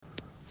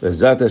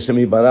Bezat Hashem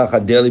Yibarach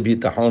Hadeli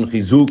B'Tachon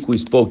Chizuk. We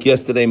spoke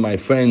yesterday, my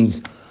friends,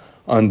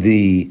 on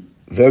the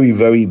very,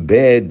 very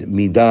bad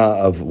midah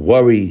of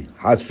worry.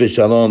 Has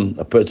v'shalom.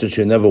 A person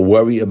should never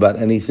worry about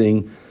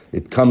anything.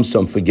 It comes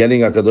from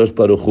forgetting HaKadosh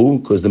Baruch Hu,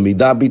 because the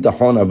midah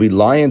B'Tachon, a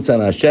reliance on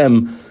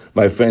Hashem,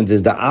 my friends,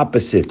 is the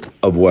opposite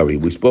of worry.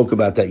 We spoke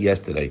about that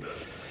yesterday.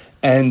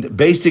 And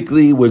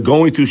basically, we're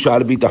going through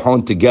Shara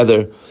B'Tachon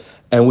together,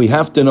 and we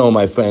have to know,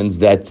 my friends,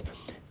 that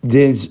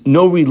there's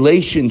no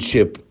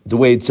relationship the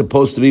way it's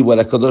supposed to be with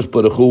HaKadosh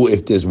Baruch Hu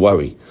if there's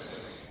worry.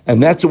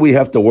 And that's what we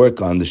have to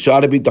work on. The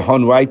Shara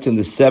B'Tachon writes in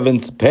the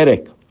 7th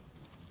Perek,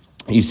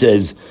 he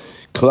says,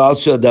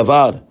 Klal Shel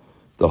Davar,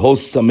 the whole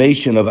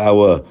summation of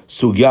our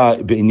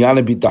Sugya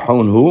B'Inyan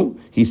B'Tachon Hu,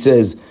 he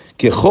says,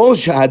 Kechol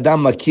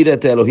she'adam makir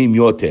et Elohim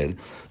yoter,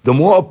 the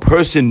more a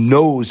person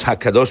knows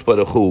HaKadosh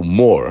Baruch Hu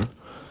more,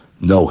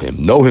 know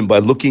him by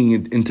looking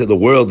into the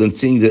world and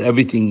seeing that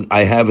everything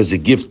I have is a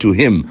gift to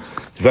him.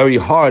 It's very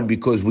hard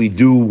because we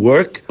do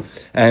work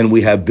and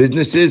we have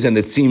businesses, and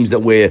it seems that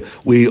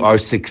we are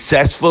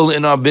successful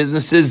in our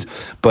businesses,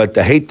 but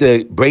I hate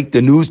to break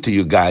the news to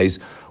you guys,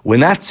 we're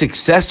not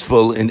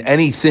successful in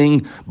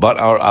anything but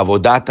our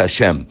avodat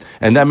Hashem.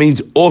 And that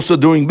means also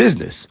doing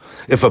business.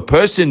 If a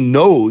person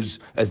knows,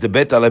 as the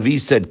Bet Halevi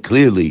said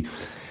clearly,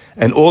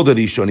 and all the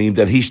Rishonim,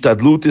 that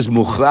hishtadlut is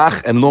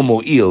mukhrach and lo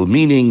mo'il,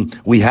 meaning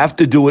we have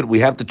to do it,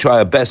 we have to try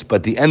our best,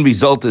 but the end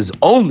result is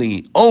only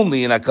in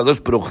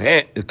HaKadosh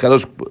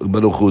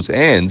Baruch Hu's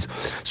hands.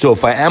 So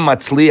if I am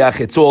matzliach,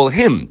 it's all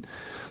him.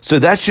 So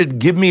that should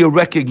give me a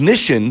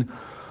recognition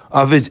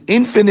of his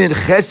infinite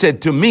chesed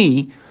to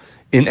me.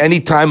 In any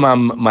time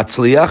I'm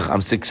matzliach,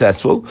 I'm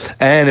successful,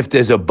 and if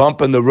there's a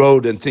bump in the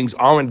road and things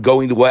aren't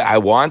going the way I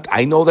want,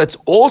 I know that's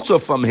also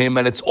from him,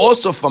 and it's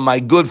also for my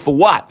good. For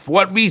what? For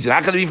what reason?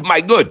 How can it be for my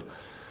good?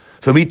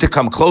 For me to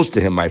come close to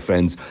him, my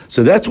friends.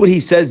 So that's what he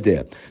says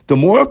there. The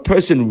more a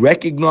person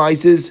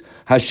recognizes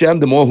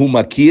Hashem, the more hu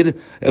makir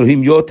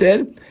Elohim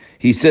yoter.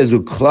 He says,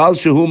 "Uklal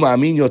shehu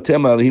ma'amin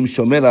yoter Elohim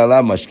shomer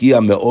alav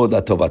mashkia me'od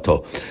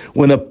atovato."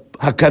 When a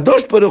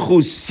HaKadosh Baruch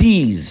Hu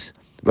sees,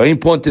 very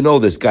important to know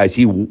this, guys.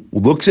 He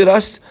looks at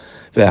us.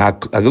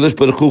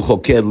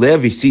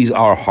 He sees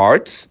our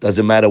hearts.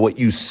 Doesn't matter what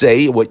you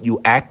say, what you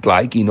act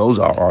like. He knows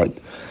our heart.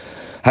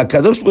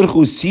 HaKadosh Baruch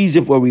Hu sees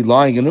if we're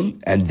relying on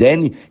him, and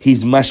then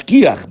he's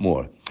mashkiach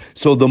more.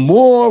 So the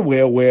more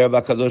we're aware of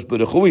HaKadosh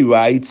Baruch Hu, he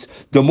writes,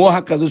 the more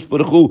HaKadosh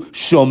Baruch Hu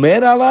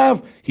shomer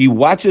alav, he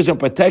watches and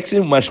protects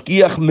him.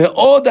 Mashkiach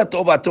me'od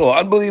atovato.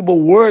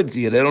 Unbelievable words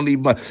here. He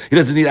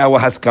doesn't need our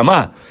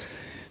haskama.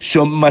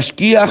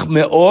 Mashkiach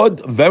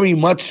me'od, very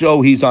much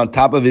so, he's on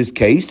top of his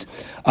case.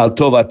 Al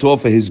tovato,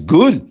 for his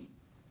good.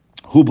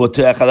 Hu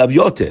boteach alav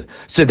yoter.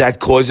 So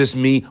that causes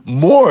me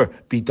more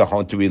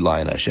bitachon to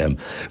rely on Hashem.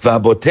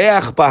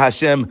 Va'boteach ba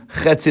Hashem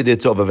chetzid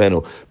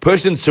etzov.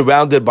 Person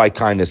surrounded by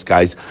kindness,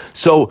 guys.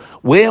 So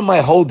where am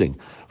I holding?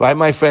 Right,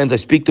 my friends, I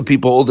speak to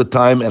people all the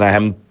time, and I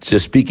am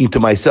just speaking to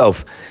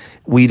myself.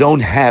 We don't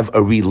have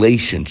a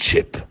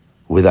relationship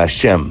with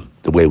Hashem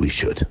the way we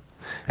should.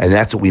 And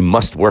that's what we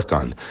must work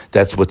on.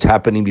 That's what's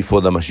happening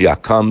before the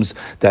Mashiach comes.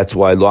 That's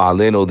why, lo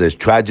aleno, there's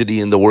tragedy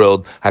in the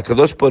world.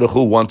 HaKadosh Baruch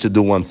Hu wants to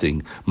do one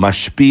thing.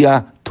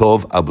 Mashpia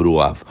tov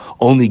abruav.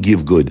 Only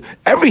give good.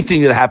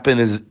 Everything that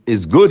happens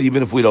is good,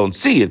 even if we don't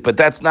see it. But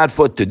that's not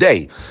for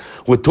today.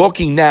 We're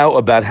talking now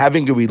about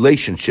having a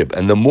relationship,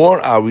 and the more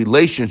our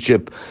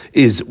relationship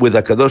is with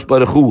HaKadosh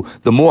Baruch Hu,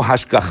 the more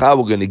hashgacha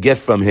we're going to get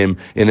from him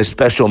in a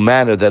special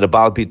manner that a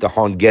Baal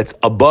Bitachon gets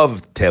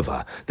above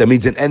Teva. That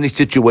means in any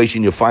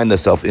situation you find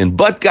yourself in.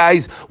 But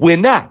guys, we're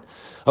not.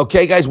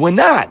 Okay, guys, we're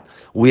not.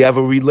 We have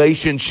a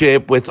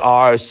relationship with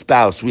our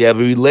spouse. We have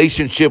a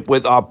relationship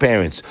with our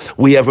parents.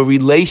 We have a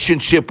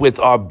relationship with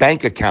our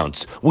bank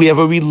accounts. We have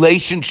a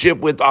relationship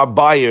with our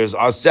buyers,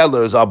 our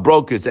sellers, our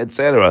brokers,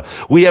 etc.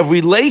 We have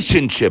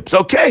relationships.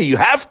 Okay, you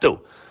have to.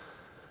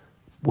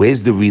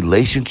 Where's the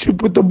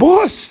relationship with the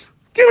boss?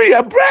 Give me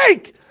a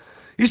break.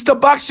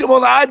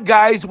 Yistabach,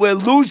 guys, we're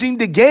losing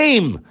the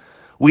game.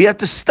 We have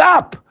to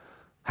stop.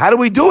 How do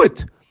we do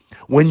it?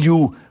 When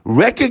you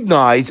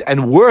recognize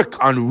and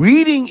work on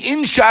reading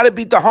in Shara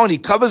B'Tachon, he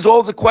covers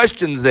all the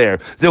questions there.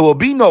 There will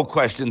be no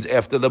questions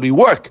after, there'll be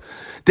work.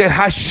 That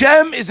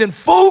Hashem is in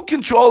full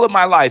control of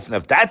my life. And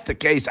if that's the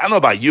case, I don't know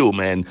about you,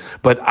 man,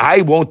 but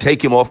I won't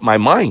take him off my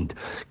mind.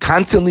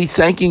 Constantly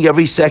thanking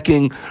every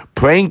second,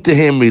 praying to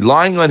him,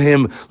 relying on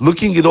him,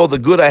 looking at all the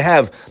good I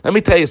have. Let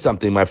me tell you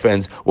something, my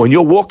friends. When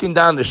you're walking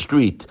down the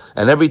street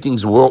and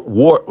everything's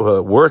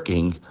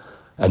working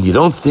and you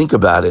don't think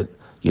about it,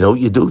 you know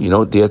what you do? You know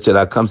what the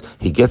Yetzirah comes?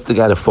 He gets the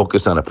guy to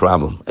focus on a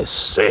problem. It's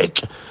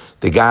sick.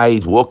 The guy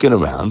is walking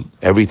around,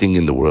 everything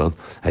in the world,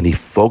 and he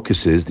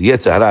focuses. The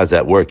Yetzirah is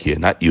at work here,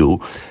 not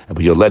you,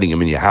 but you're letting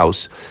him in your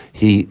house.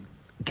 He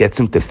gets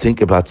him to think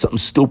about something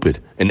stupid,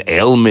 an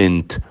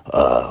ailment,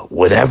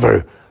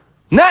 whatever.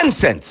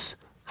 Nonsense.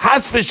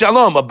 Has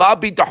v'shalom. A Baal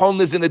Bitachon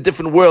lives in a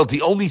different world.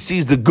 He only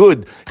sees the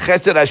good,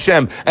 Chesed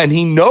Hashem, and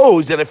he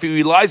knows that if he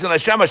relies on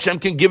Hashem, Hashem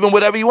can give him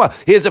whatever he wants.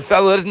 Here's a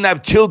fellow that doesn't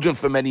have children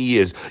for many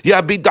years. You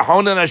have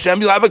Bitachon on Hashem,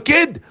 you'll have a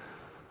kid.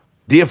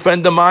 Dear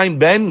friend of mine,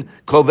 Ben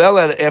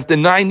Kovel, after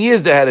 9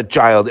 years they had a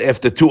child.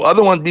 After 2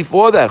 other ones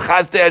before that,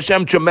 Chasdei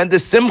Hashem,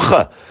 tremendous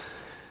simcha.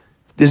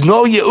 There's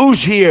no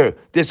Yeush here.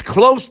 There's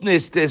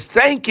closeness. There's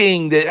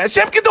thanking.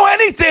 Hashem can do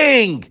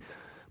anything.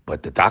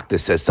 But the doctor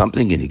says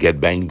something and you get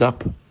banged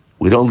up.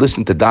 We don't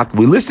listen to doctors.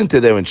 We listen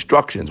to their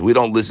instructions. We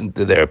don't listen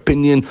to their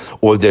opinion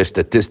or their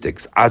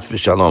statistics. Az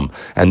v'shalom.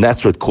 And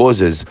that's what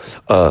causes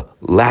a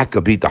lack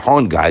of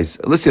bitachon, guys.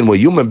 Listen, we're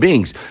human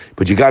beings,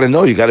 but you got to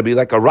know, you got to be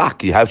like a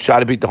rock. You have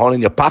shot of bitachon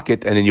in your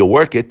pocket, and then you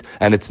work it,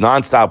 and it's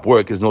nonstop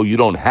work. Because no, you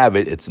don't have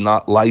it. It's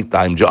not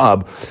lifetime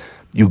job.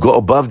 You go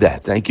above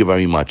that. Thank you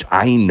very much.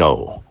 I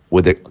know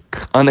with an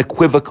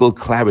unequivocal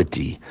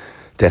clarity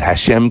that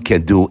Hashem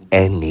can do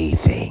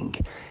anything.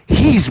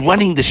 He's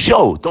running the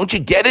show. Don't you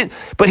get it?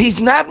 But he's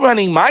not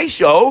running my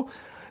show.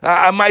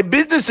 My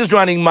business is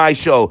running my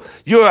show.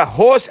 You're a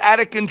horse out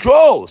of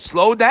control.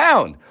 Slow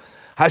down.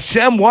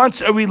 Hashem wants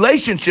a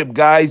relationship,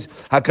 guys.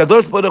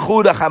 HaKadosh Baruch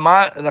Hu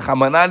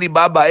rachamana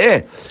liba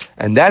ba'eh.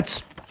 And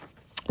that's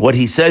what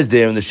he says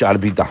there in the Sha'ar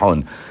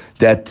B'tachon,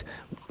 that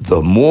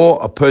the more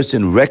a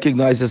person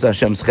recognizes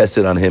Hashem's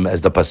chesed on him,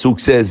 as the pasuk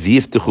says,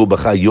 "V'yiftechu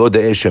b'cha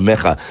yodei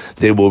shemecha,"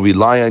 they will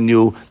rely on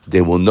you.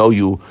 They will know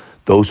you.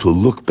 Those who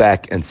look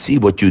back and see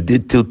what you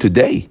did till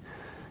today.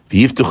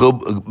 Go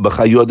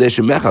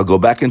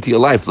back into your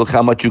life. Look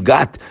how much you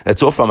got.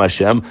 That's all from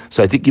Hashem.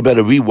 So I think you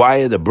better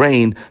rewire the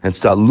brain and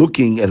start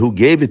looking at who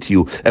gave it to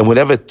you. And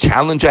whatever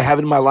challenge I have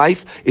in my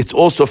life, it's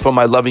also from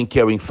my loving,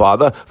 caring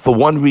Father. For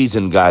one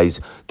reason,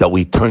 guys, that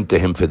we turn to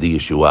Him for the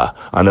Yeshua.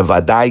 On a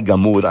Vadai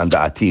Gamur on the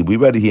Ati. We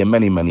read it here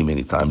many, many,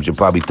 many times. You're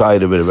probably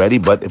tired of it already,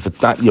 but if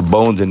it's not in your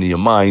bones and in your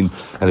mind,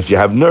 and if you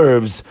have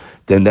nerves,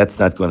 then that's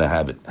not going to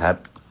happen.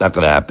 Not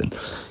going to happen.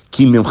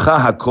 Ki mimcha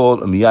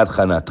hakol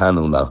umiyadcha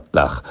natanu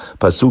lach.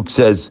 Pasuk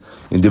says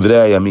in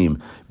Divrei Hayamim,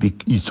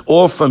 it's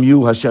all from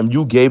you, Hashem.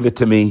 You gave it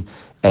to me,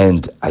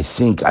 and I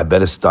think I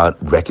better start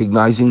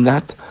recognizing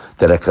that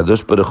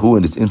HaKadosh Baruch Hu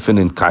in His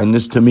infinite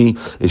kindness to me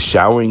is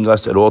showering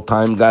us at all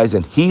time, guys,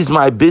 and He's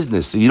my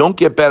business. So you don't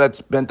get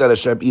bent at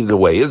Hashem either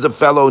way. Here's a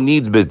fellow who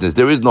needs business.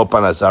 There is no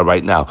parnasah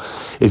right now.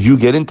 If you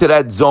get into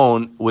that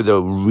zone with a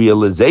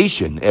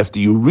realization after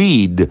you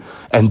read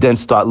and then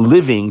start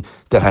living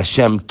that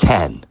Hashem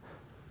can,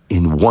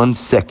 in 1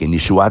 second,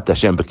 Yeshuat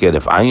Hashem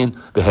b'keref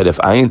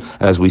ayin,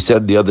 and as we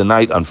said the other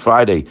night on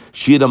Friday,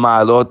 Shira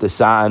ma'alot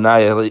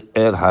esa'anai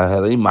el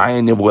ha'herim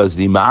ma'ayin, it was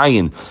the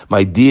ma'ayin.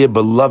 My dear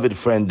beloved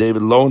friend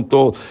David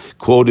Lowenthal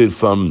quoted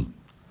from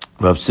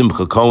Rav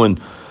Simcha Cohen,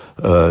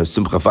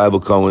 Simcha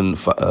Feivel Cohen,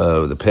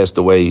 that passed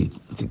away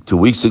I think 2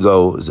 weeks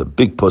ago. It was a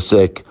big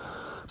posek.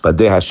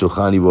 Badeh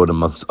HaShulchan, he wrote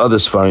amongst other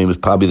Sfarim, is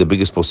probably the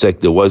biggest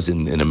posek there was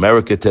in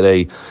America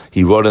today.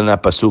 He wrote in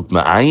that pasuk,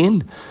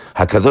 Ma'ayin,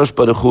 HaKadosh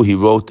Baruch Hu, he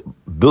wrote,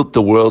 built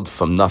the world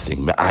from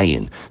nothing,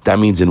 Ma'ayin. That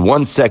means in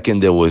 1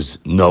 second there was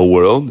no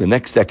world, the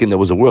next second there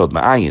was a world,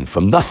 Ma'ayin,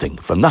 from nothing.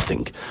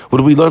 What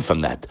do we learn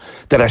from that?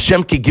 That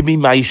Hashem can give me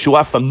my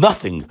Yeshua from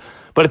nothing.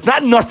 But it's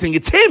not nothing,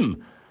 it's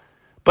Him.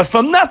 But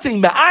from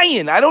nothing,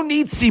 Ma'ayin. I don't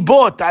need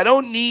Sibot, I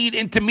don't need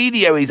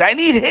intermediaries, I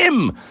need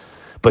Him.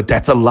 But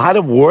that's a lot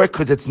of work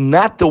because it's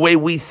not the way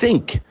we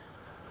think.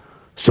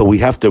 So we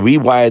have to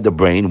rewire the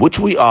brain, which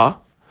we are,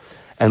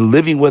 and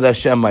living with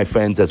Hashem, my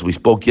friends, as we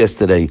spoke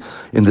yesterday,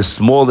 in the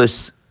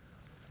smallest,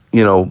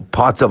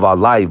 parts of our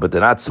life, but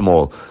they're not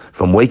small.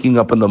 From waking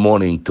up in the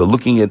morning to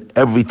looking at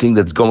everything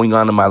that's going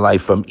on in my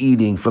life, from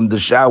eating, from the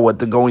shower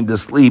to going to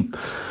sleep.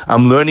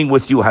 I'm learning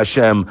with you,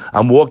 Hashem.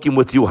 I'm walking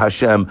with you,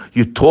 Hashem.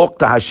 You talk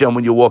to Hashem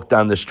when you walk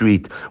down the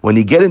street. When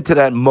you get into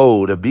that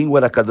mode of being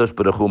with HaKadosh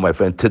Baruch Hu, my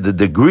friend, to the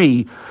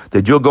degree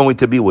that you're going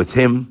to be with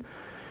Him,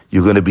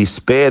 you're going to be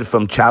spared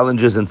from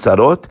challenges and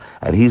tzarot,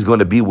 and He's going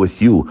to be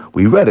with you.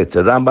 We read it. It's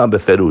a Rambam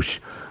Beferush.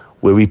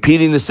 We're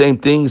repeating the same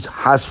things.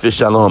 Has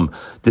v'shalom.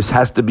 This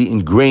has to be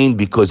ingrained,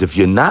 because if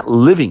you're not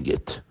living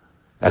it,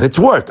 and it's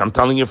work, I'm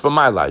telling you from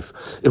my life,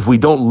 if we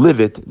don't live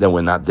it, then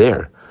we're not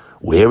there.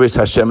 Where is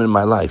Hashem in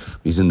my life?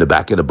 He's in the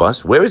back of the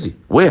bus. Where is He?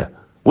 Where?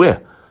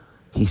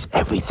 He's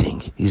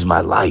everything. He's my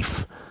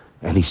life.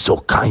 And He's so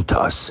kind to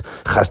us.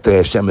 Chasdei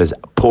Hashem is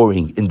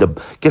pouring in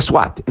guess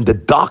what? In the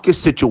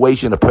darkest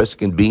situation a person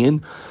can be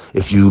in,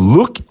 if you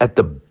look at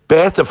the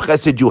bath of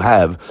chesed you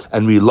have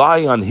and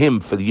rely on Him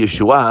for the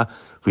Yeshua,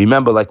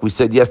 remember, like we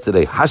said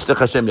yesterday, Hashtag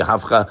Hashem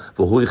Yahavcha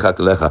v'hu yichak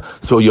lecha.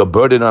 Throw your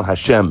burden on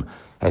Hashem,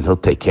 and He'll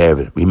take care of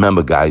it.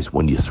 Remember, guys,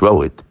 when you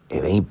throw it,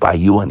 it ain't by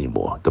you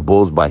anymore. The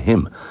ball's by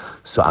Him.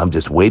 So I'm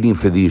just waiting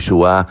for the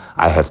Yeshua.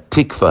 I have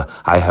tikva,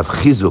 I have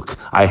chizuk,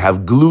 I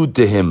have glued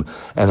to Him,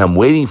 and I'm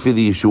waiting for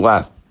the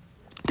Yeshua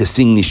to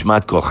sing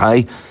Nishmat Kol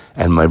Chai.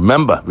 And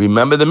remember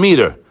the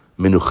meter,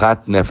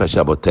 Menuchat Nefesh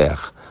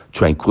Aboteach,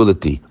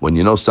 tranquility. When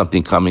you know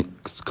something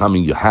is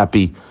coming, you're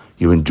happy,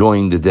 you're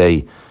enjoying the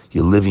day,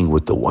 you're living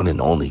with the one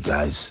and only,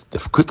 guys. The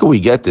quicker we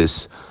get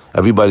this,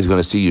 everybody's going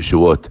to see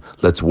Yeshuot.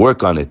 Let's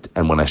work on it.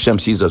 And when Hashem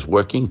sees us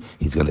working,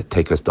 He's going to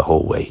take us the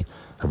whole way.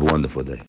 Have a wonderful day.